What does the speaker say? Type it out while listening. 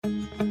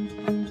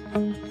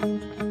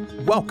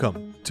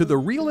Welcome to the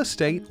Real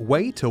Estate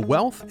Way to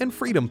Wealth and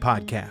Freedom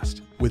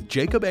podcast with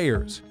Jacob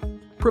Ayers,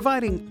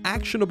 providing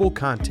actionable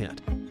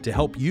content to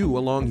help you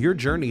along your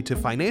journey to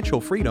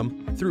financial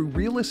freedom through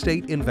real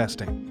estate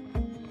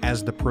investing.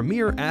 As the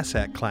premier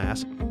asset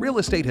class, real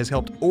estate has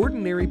helped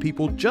ordinary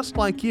people just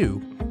like you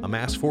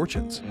amass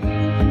fortunes.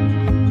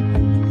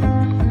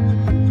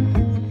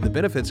 The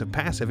benefits of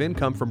passive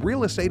income from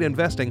real estate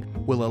investing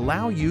will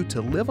allow you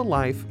to live a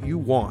life you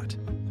want.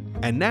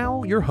 And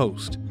now, your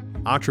host,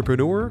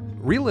 entrepreneur,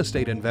 real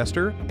estate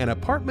investor, and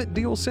apartment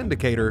deal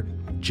syndicator,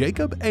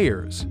 Jacob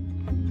Ayers.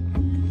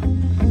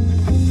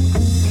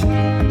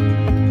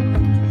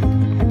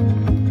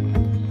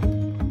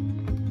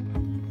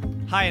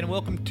 Hi, and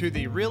welcome to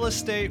the Real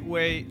Estate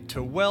Way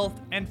to Wealth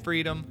and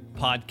Freedom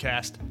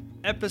podcast,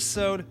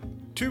 episode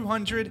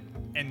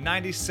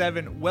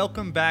 297.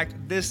 Welcome back.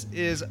 This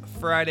is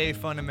Friday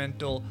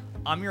Fundamental.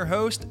 I'm your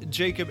host,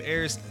 Jacob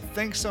Ayers.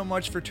 Thanks so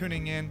much for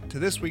tuning in to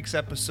this week's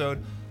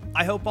episode.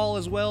 I hope all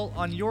is well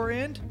on your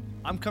end.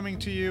 I'm coming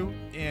to you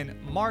in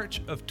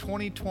March of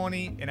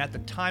 2020, and at the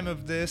time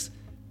of this,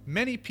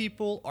 many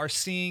people are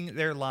seeing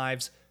their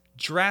lives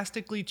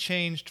drastically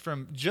changed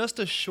from just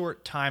a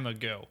short time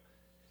ago.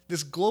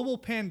 This global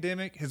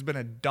pandemic has been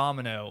a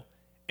domino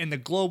in the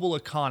global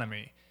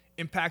economy,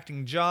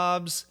 impacting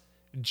jobs,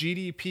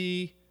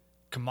 GDP,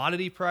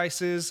 commodity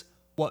prices,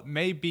 what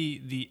may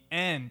be the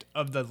end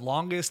of the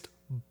longest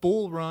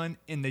bull run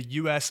in the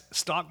U.S.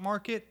 stock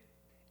market,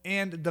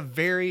 and the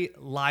very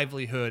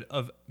livelihood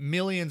of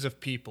millions of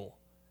people.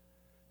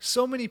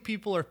 So many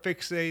people are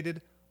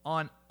fixated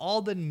on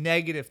all the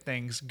negative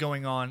things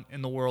going on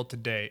in the world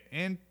today,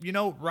 and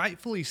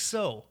rightfully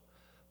so.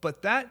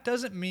 But that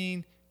doesn't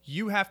mean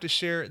you have to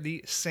share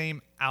the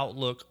same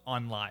outlook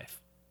on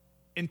life.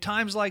 In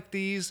times like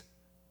these,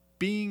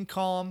 being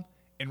calm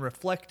and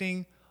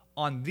reflecting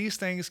on these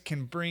things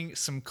can bring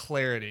some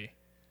clarity.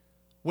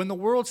 When the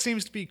world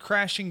seems to be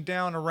crashing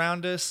down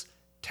around us,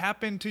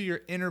 tap into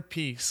your inner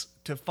peace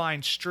to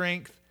find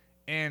strength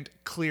and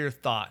clear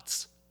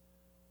thoughts.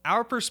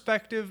 Our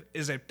perspective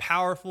is a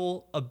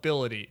powerful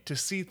ability to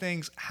see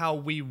things how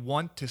we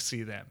want to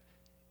see them.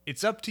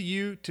 It's up to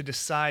you to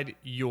decide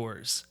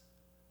yours.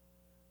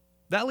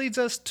 That leads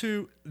us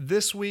to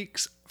this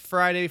week's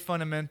Friday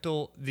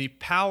Fundamental, the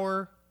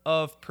power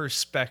of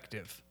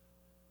perspective.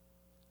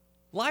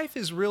 Life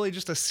is really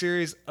just a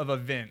series of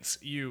events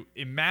you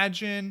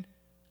imagine,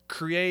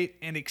 create,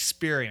 and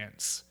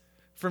experience.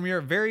 From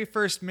your very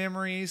first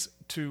memories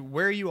to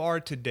where you are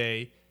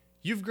today,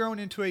 you've grown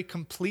into a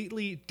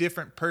completely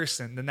different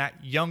person than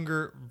that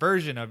younger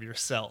version of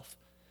yourself.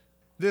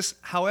 This,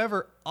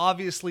 however,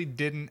 obviously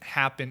didn't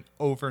happen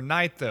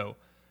overnight though.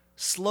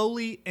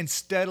 Slowly and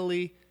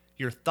steadily,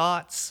 your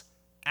thoughts,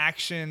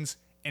 actions,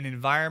 and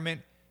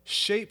environment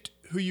shaped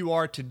who you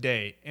are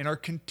today and are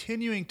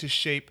continuing to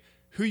shape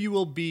who you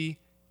will be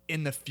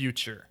in the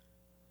future.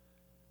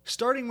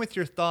 Starting with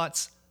your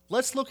thoughts,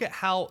 let's look at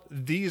how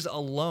these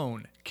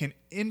alone can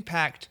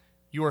impact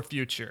your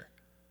future.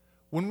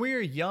 When we are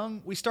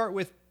young, we start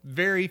with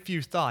very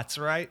few thoughts,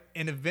 right?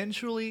 And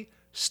eventually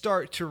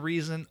start to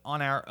reason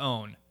on our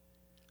own.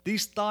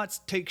 These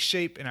thoughts take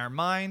shape in our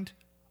mind,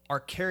 are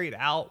carried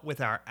out with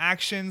our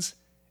actions,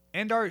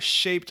 and are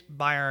shaped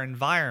by our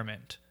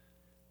environment.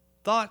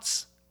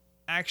 Thoughts,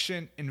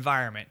 action,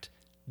 environment.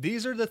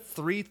 These are the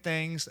three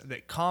things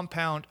that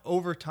compound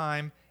over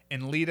time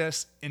and lead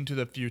us into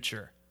the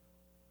future.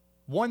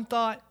 One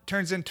thought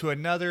turns into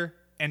another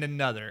and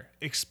another,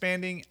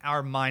 expanding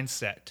our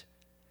mindset.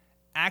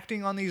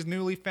 Acting on these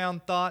newly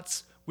found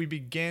thoughts, we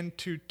begin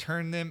to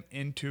turn them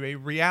into a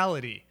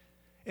reality.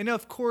 And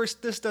of course,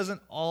 this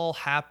doesn't all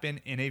happen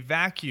in a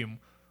vacuum.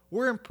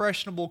 We're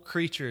impressionable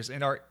creatures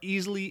and are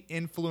easily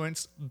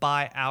influenced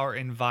by our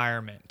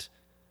environment.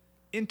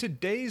 In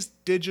today's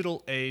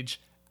digital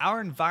age,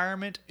 our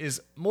environment is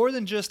more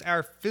than just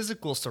our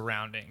physical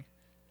surrounding.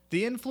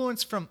 The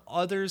influence from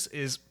others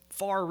is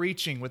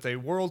far-reaching, with a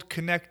world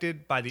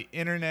connected by the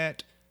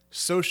internet,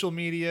 social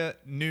media,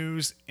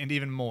 news, and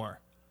even more.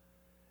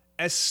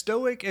 As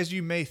stoic as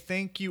you may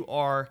think you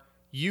are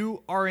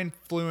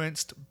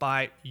influenced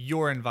by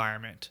your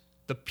environment,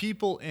 the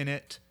people in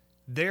it,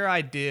 their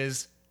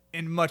ideas,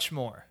 and much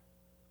more.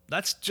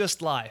 That's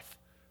just life.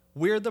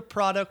 We're the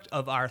product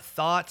of our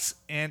thoughts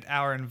and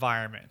our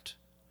environment.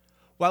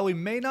 While we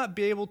may not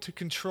be able to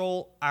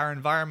control our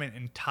environment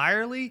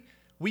entirely,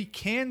 we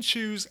can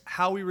choose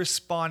how we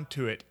respond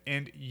to it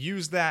and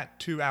use that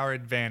to our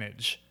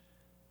advantage.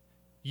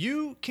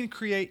 You can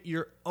create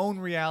your own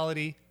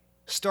reality,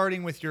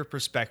 starting with your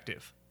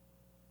perspective.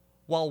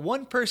 While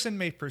one person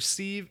may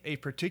perceive a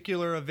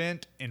particular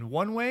event in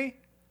one way,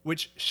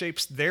 which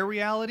shapes their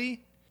reality,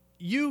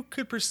 you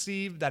could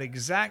perceive that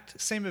exact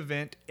same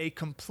event a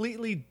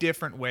completely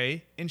different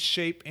way and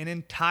shape an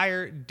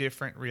entire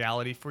different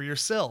reality for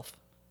yourself.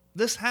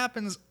 This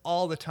happens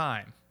all the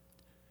time.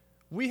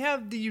 We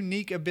have the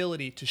unique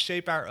ability to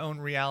shape our own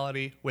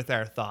reality with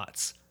our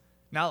thoughts.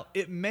 Now,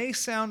 it may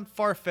sound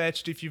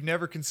far-fetched if you've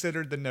never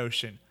considered the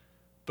notion,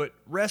 but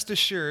rest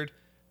assured,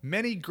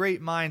 Many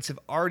great minds have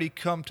already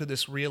come to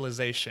this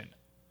realization.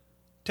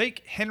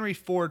 Take Henry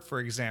Ford, for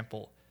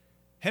example.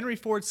 Henry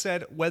Ford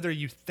said, "Whether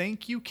you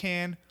think you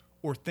can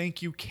or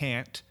think you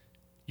can't,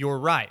 you're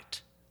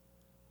right."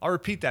 I'll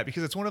repeat that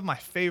because it's one of my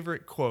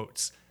favorite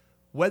quotes.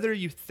 Whether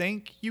you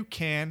think you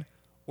can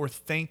or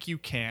think you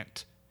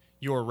can't,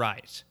 you're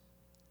right.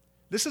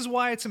 This is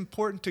why it's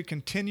important to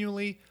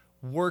continually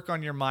work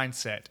on your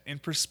mindset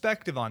and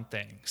perspective on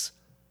things.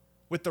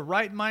 With the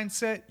right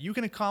mindset, you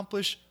can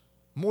accomplish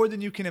more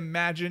than you can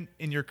imagine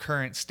in your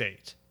current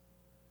state.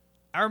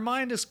 Our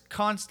mind is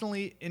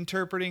constantly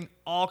interpreting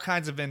all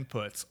kinds of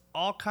inputs,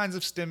 all kinds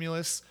of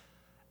stimulus.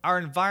 Our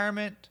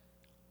environment,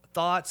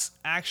 thoughts,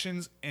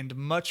 actions, and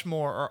much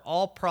more are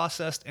all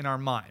processed in our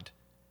mind.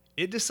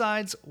 It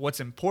decides what's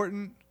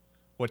important,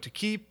 what to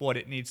keep, what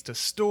it needs to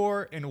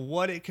store, and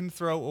what it can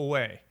throw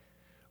away.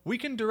 We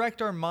can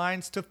direct our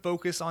minds to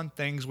focus on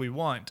things we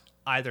want,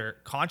 either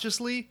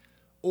consciously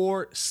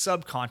or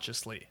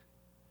subconsciously.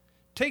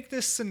 Take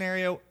this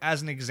scenario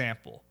as an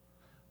example.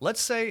 Let's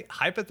say,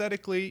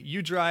 hypothetically,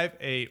 you drive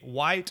a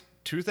white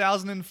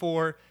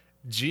 2004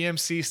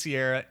 GMC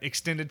Sierra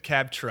extended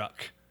cab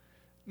truck.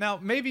 Now,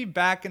 maybe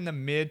back in the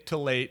mid to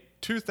late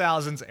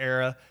 2000s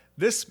era,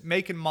 this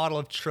make and model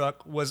of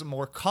truck was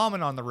more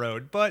common on the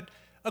road, but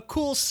a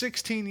cool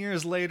 16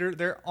 years later,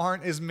 there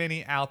aren't as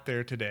many out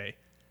there today.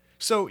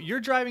 So you're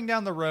driving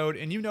down the road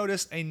and you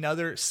notice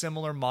another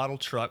similar model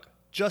truck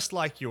just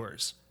like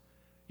yours.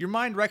 Your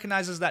mind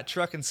recognizes that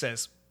truck and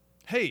says,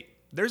 "Hey,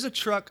 there's a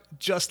truck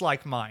just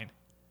like mine."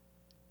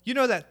 You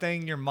know that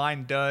thing your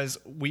mind does,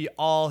 we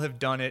all have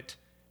done it.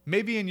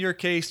 Maybe in your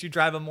case, you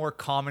drive a more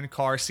common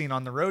car seen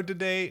on the road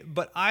today,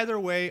 but either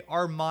way,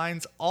 our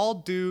minds all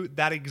do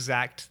that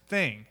exact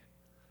thing.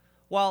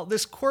 While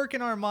this quirk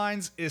in our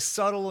minds is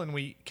subtle and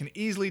we can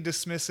easily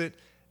dismiss it,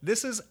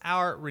 this is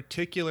our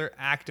reticular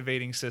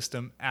activating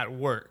system at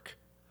work.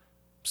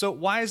 So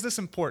why is this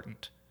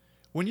important?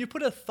 When you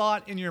put a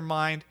thought in your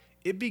mind,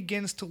 it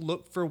begins to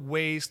look for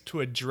ways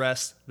to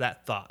address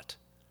that thought.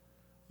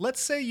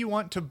 Let's say you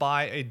want to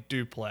buy a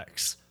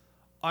duplex.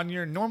 On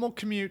your normal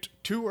commute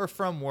to or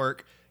from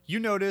work, you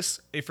notice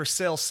a for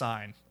sale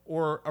sign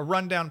or a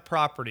rundown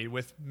property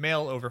with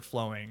mail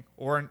overflowing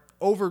or an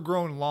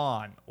overgrown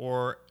lawn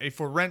or a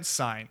for rent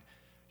sign.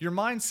 Your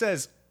mind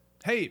says,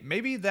 "Hey,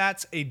 maybe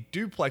that's a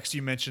duplex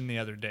you mentioned the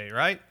other day,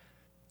 right?"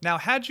 Now,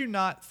 had you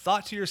not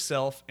thought to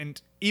yourself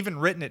and even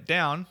written it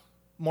down,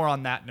 more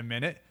on that in a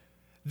minute,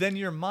 then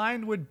your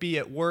mind would be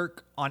at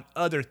work on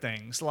other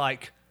things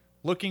like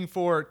looking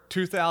for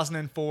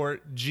 2004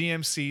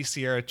 GMC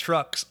Sierra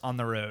trucks on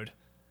the road.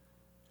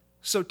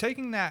 So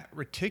taking that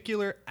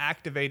reticular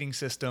activating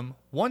system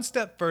one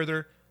step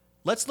further,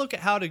 let's look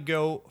at how to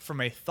go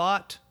from a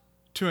thought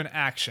to an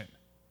action.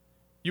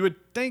 You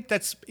would think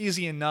that's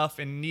easy enough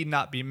and need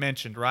not be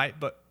mentioned, right?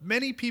 But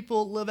many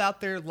people live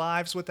out their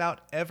lives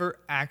without ever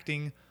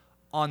acting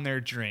on their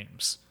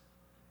dreams.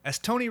 As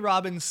Tony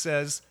Robbins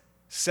says,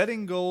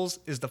 setting goals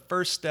is the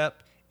first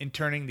step in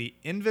turning the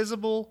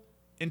invisible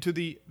into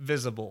the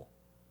visible.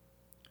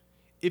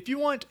 If you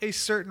want a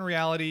certain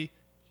reality,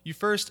 you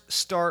first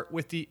start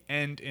with the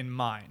end in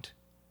mind.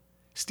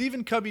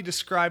 Stephen Covey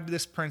described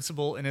this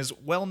principle in his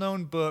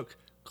well-known book,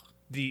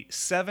 The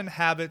 7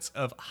 Habits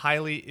of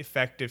Highly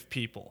Effective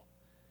People.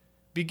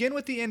 Begin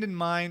with the end in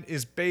mind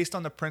is based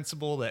on the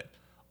principle that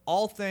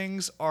all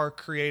things are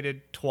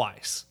created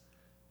twice.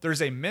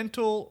 There's a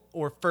mental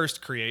or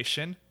first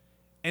creation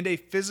and a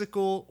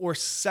physical or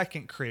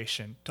second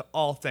creation to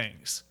all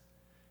things.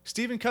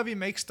 Stephen Covey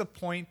makes the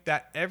point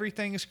that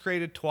everything is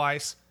created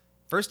twice,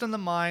 first in the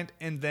mind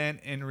and then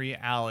in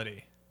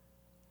reality.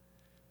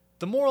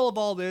 The moral of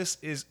all this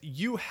is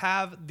you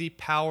have the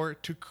power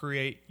to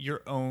create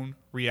your own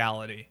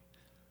reality.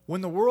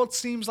 When the world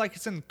seems like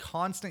it's in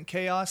constant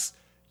chaos,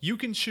 you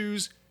can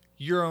choose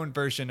your own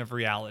version of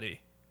reality.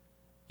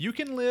 You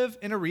can live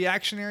in a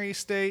reactionary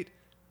state,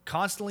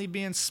 constantly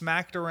being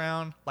smacked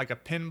around like a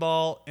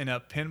pinball in a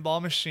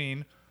pinball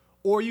machine,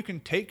 or you can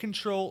take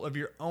control of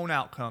your own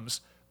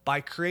outcomes by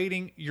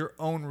creating your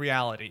own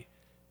reality,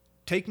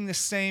 taking the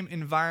same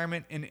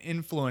environment and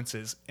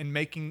influences and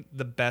making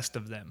the best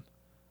of them.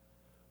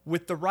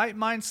 With the right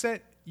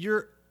mindset,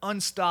 you're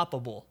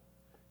unstoppable.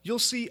 You'll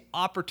see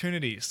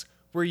opportunities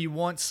where you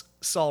once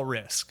saw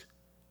risk.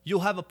 You'll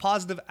have a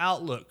positive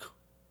outlook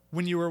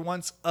when you were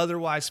once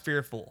otherwise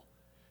fearful.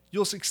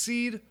 You'll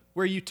succeed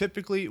where you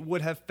typically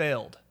would have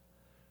failed.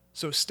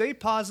 So stay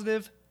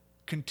positive,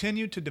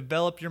 continue to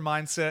develop your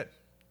mindset,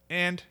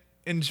 and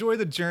enjoy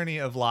the journey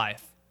of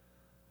life.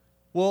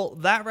 Well,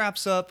 that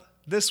wraps up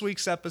this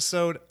week's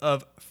episode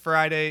of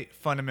Friday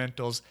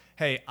Fundamentals.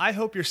 Hey, I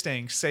hope you're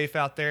staying safe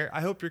out there. I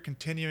hope you're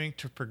continuing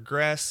to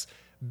progress,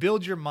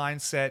 build your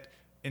mindset,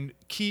 and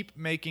keep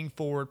making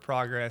forward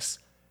progress.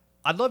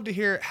 I'd love to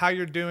hear how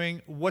you're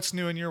doing, what's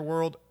new in your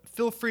world.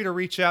 Feel free to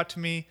reach out to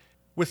me.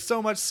 With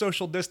so much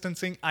social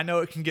distancing, I know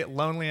it can get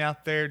lonely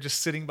out there just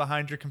sitting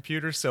behind your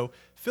computer, so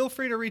feel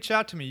free to reach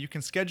out to me. You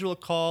can schedule a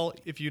call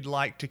if you'd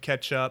like to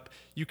catch up.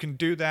 You can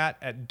do that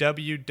at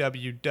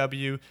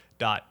www.jacobayers.com.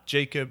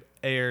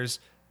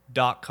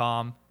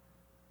 realestatewealth.com.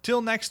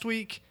 Till next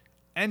week,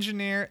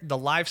 engineer the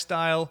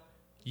lifestyle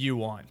you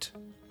want.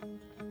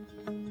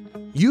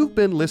 You've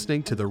been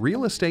listening to the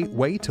Real Estate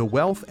Way to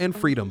Wealth and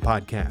Freedom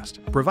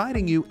podcast,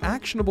 providing you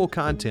actionable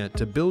content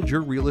to build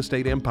your real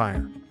estate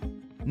empire.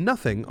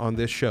 Nothing on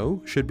this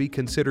show should be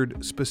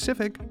considered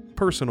specific,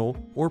 personal,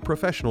 or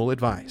professional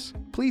advice.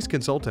 Please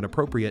consult an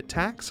appropriate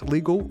tax,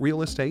 legal,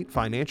 real estate,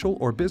 financial,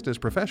 or business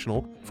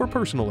professional for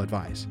personal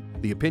advice.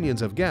 The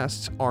opinions of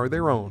guests are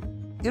their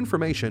own.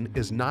 Information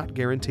is not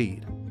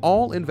guaranteed.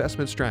 All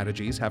investment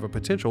strategies have a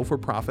potential for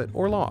profit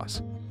or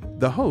loss.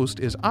 The host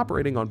is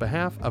operating on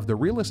behalf of the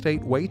Real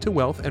Estate Way to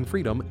Wealth and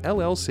Freedom,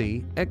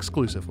 LLC,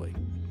 exclusively.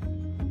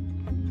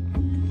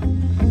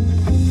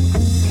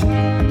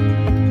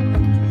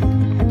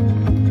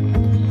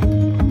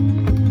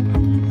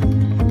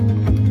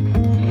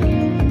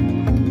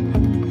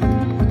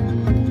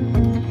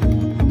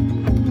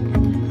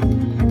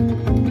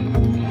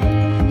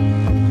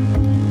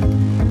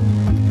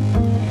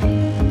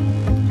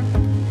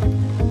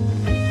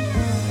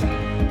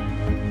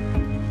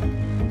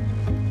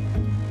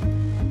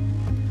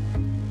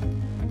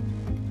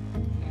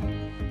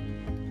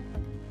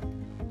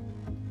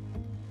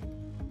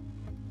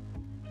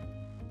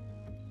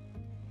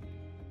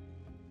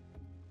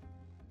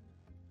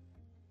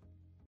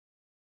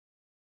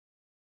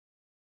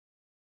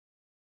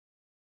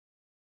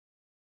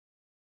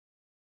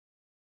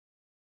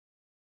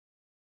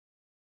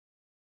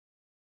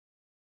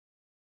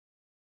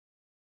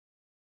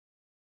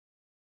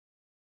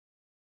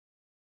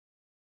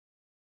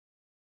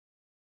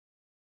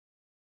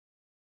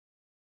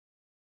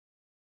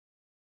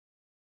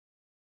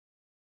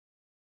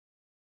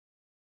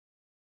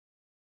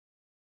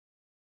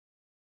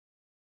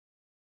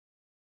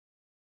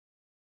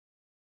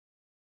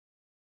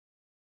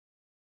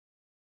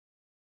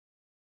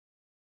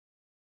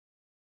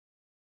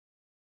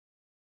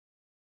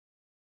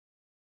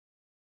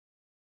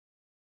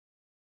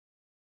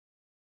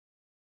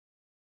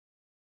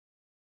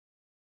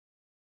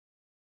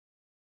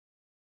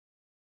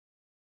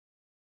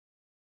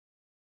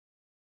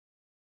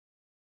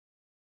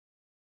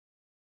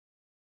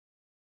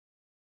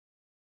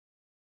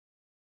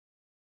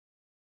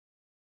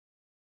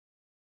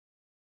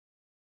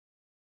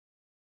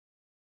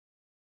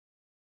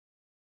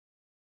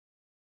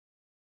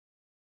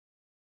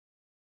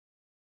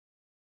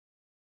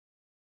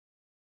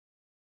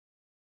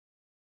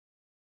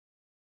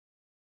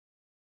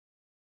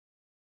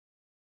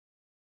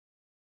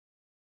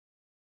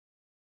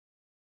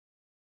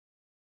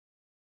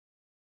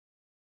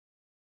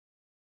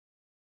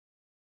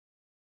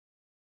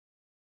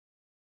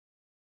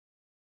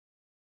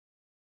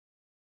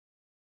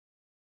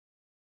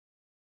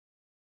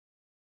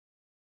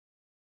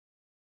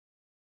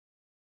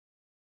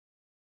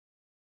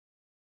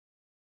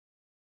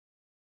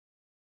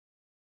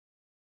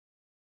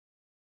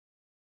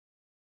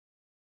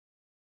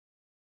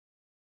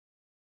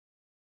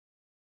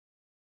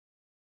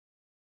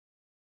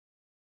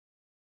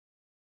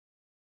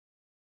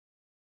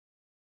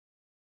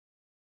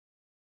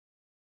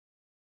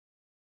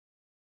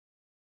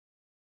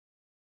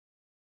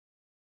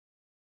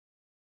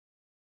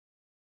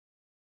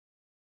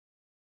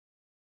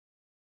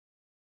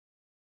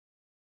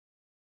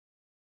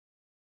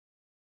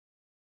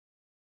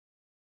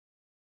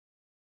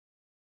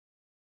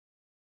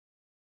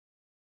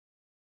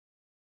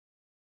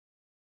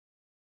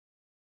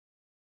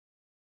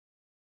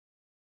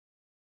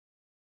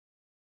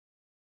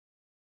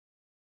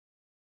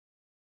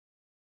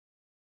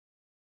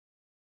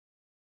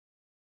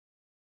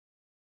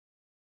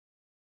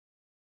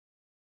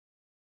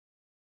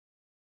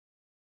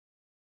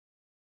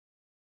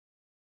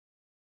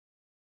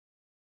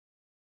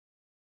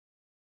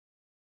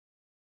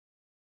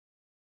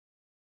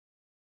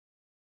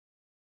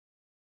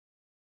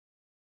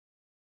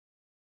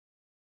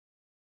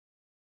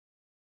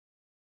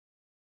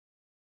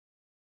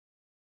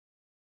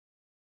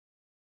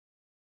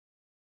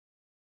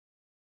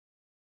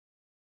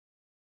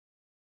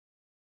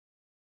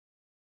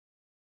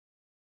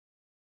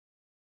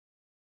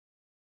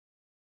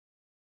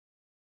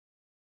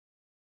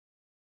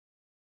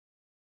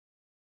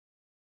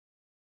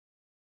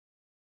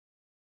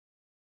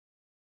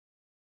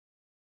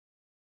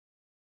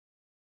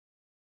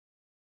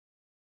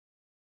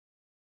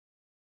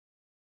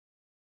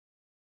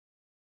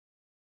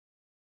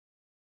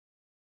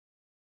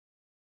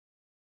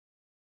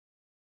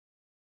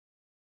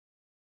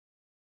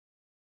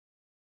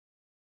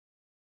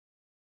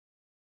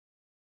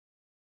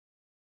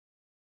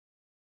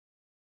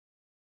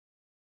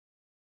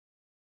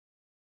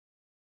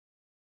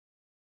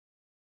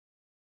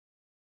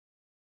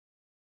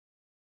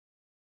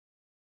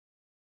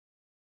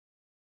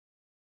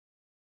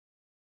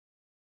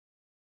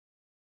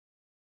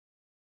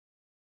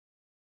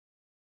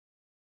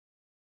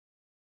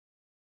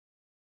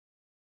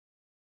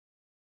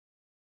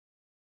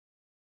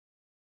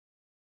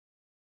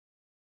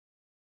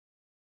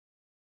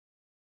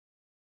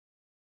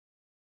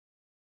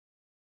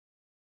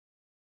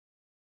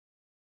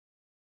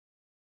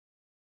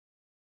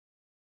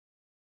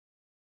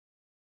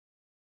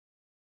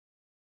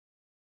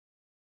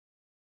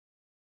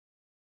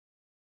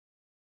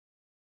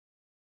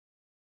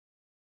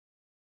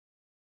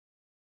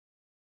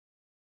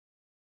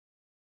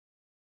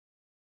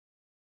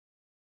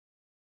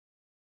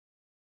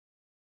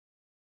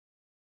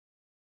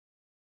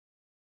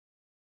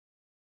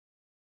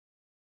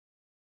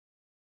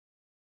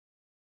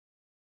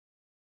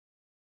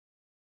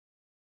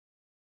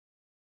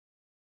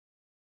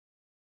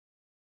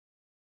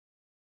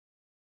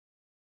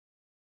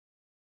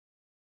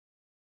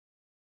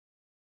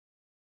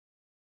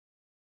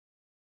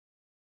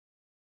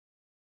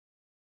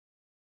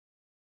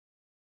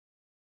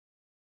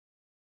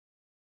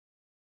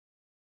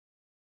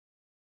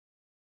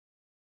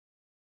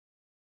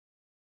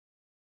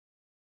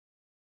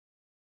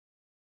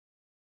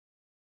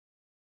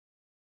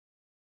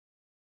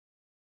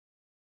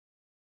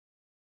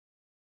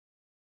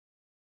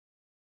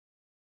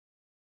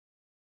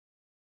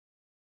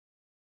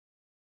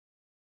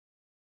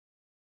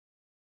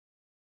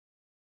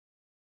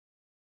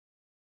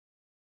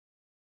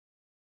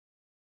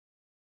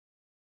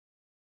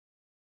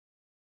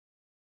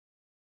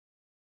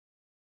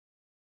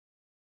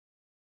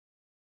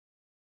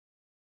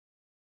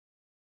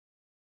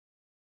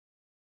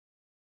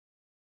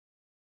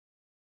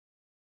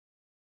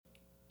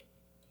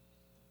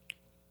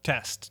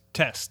 Test,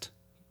 test,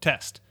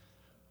 test.